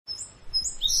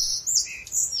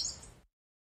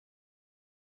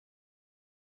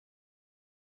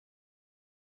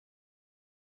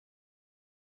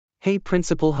Hey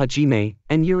Principal Hajime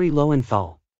and Yuri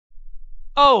Lowenthal.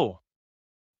 Oh!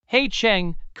 Hey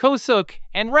Cheng, Kosuke,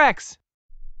 and Rex!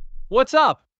 What's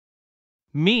up?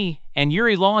 Me and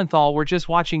Yuri Lowenthal were just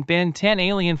watching Ben 10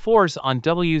 Alien Force on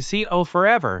WCO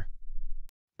Forever.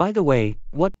 By the way,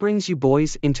 what brings you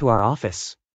boys into our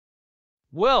office?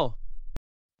 Well,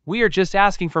 we are just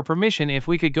asking for permission if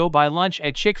we could go buy lunch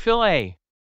at Chick Fil A.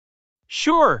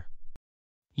 Sure!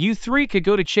 You three could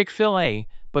go to Chick Fil A,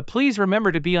 but please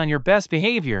remember to be on your best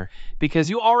behavior, because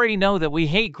you already know that we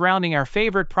hate grounding our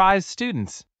favorite prize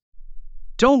students.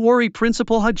 Don't worry,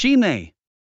 Principal Hajime.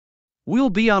 We'll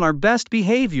be on our best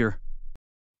behavior.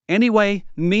 Anyway,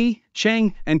 me,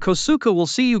 Cheng, and Kosuke will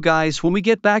see you guys when we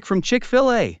get back from Chick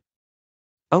Fil A.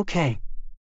 Okay.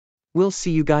 We'll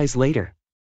see you guys later.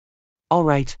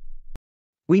 Alright.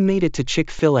 We made it to Chick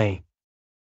Fil A.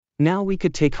 Now we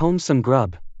could take home some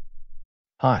grub.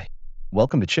 Hi.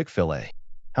 Welcome to Chick Fil A.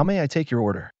 How may I take your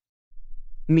order?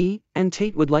 Me and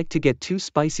Tate would like to get 2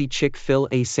 spicy Chick Fil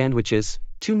A sandwiches,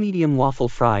 2 medium waffle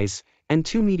fries, and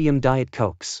 2 medium Diet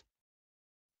Cokes.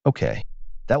 Okay.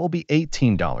 That will be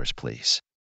 $18, please.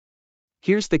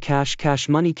 Here's the cash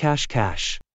money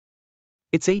cash.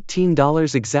 It's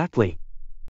 $18 exactly.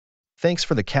 Thanks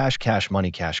for the cash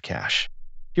money cash.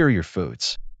 Here are your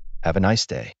foods. Have a nice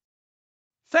day.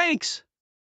 Thanks!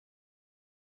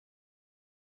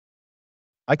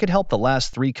 I could help the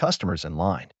last 3 customers in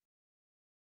line.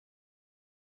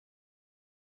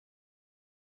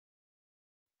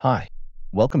 Hi.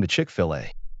 Welcome to Chick Fil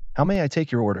A. How may I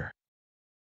take your order?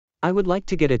 I would like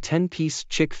to get a 10-piece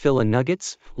Chick Fil A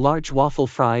nuggets, large waffle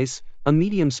fries, a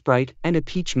medium Sprite, and a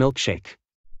peach milkshake.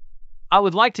 I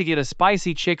would like to get a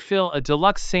spicy Chick Fil A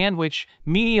deluxe sandwich,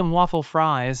 medium waffle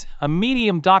fries, a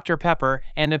medium Dr. Pepper,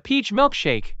 and a peach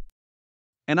milkshake.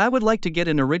 And I would like to get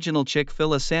an original Chick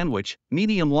Fil A sandwich,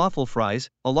 medium waffle fries,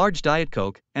 a large Diet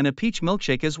Coke, and a peach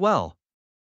milkshake as well.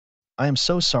 I am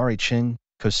so sorry, Cheng,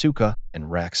 Kosuke, and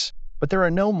Rex, but there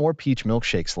are no more peach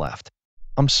milkshakes left.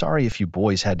 I'm sorry if you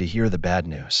boys had to hear the bad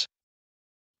news.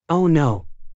 Oh no.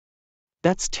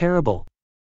 That's terrible.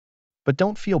 But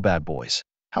don't feel bad, boys.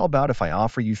 How about if I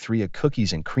offer you 3 a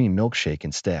cookies and cream milkshake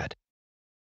instead?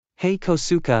 Hey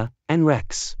Kosuke and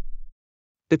Rex.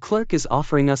 The clerk is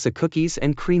offering us a cookies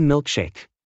and cream milkshake.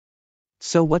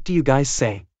 So what do you guys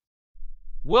say?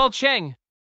 Well, Cheng,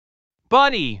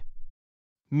 buddy,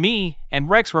 me and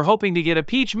Rex were hoping to get a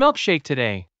peach milkshake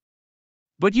today.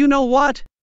 But you know what?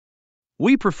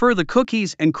 We prefer the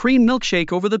cookies and cream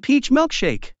milkshake over the peach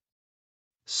milkshake.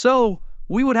 So,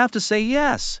 we would have to say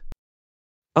yes.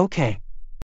 Okay.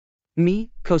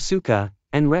 Me, Kosuke,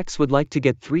 and Rex would like to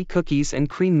get 3 cookies and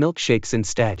cream milkshakes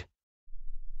instead.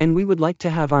 And we would like to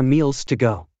have our meals to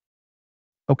go.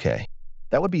 Okay.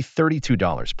 That would be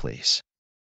 $32, please.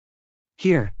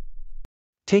 Here.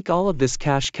 Take all of this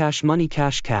cash money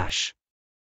cash.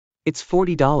 It's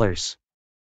 $40.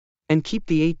 And keep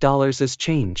the $8 as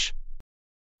change.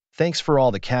 Thanks for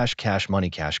all the cash money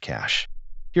cash.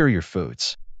 Here are your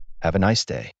foods. Have a nice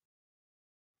day.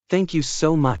 Thank you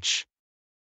so much.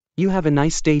 You have a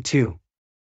nice day too.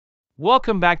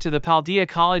 Welcome back to the Paldea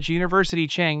College University,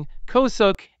 Cheng,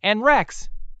 Kosuke, and Rex.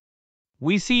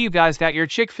 We see you guys at your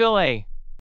Chick Fil A.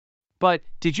 But,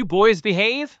 did you boys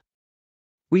behave?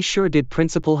 We sure did,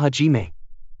 Principal Hajime.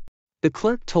 The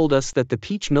clerk told us that the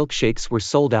peach milkshakes were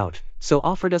sold out, so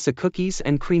offered us a cookies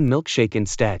and cream milkshake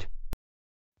instead.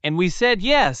 And we said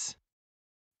yes.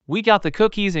 We got the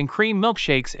cookies and cream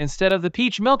milkshakes instead of the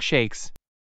peach milkshakes.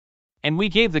 And we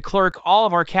gave the clerk all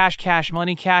of our cash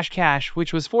money cash,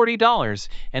 which was $40,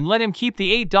 and let him keep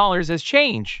the $8 as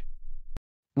change.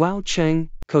 Wow,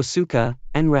 Cheng, Kosuke,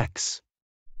 and Rex.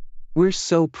 We're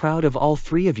so proud of all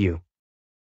 3 of you.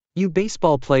 You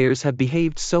baseball players have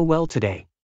behaved so well today.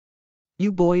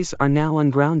 You boys are now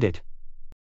ungrounded.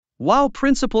 Wow,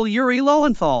 Principal Yuri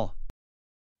Lowenthal.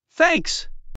 Thanks.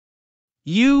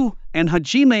 You and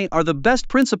Hajime are the best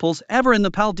principals ever in the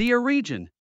Paldea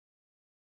region.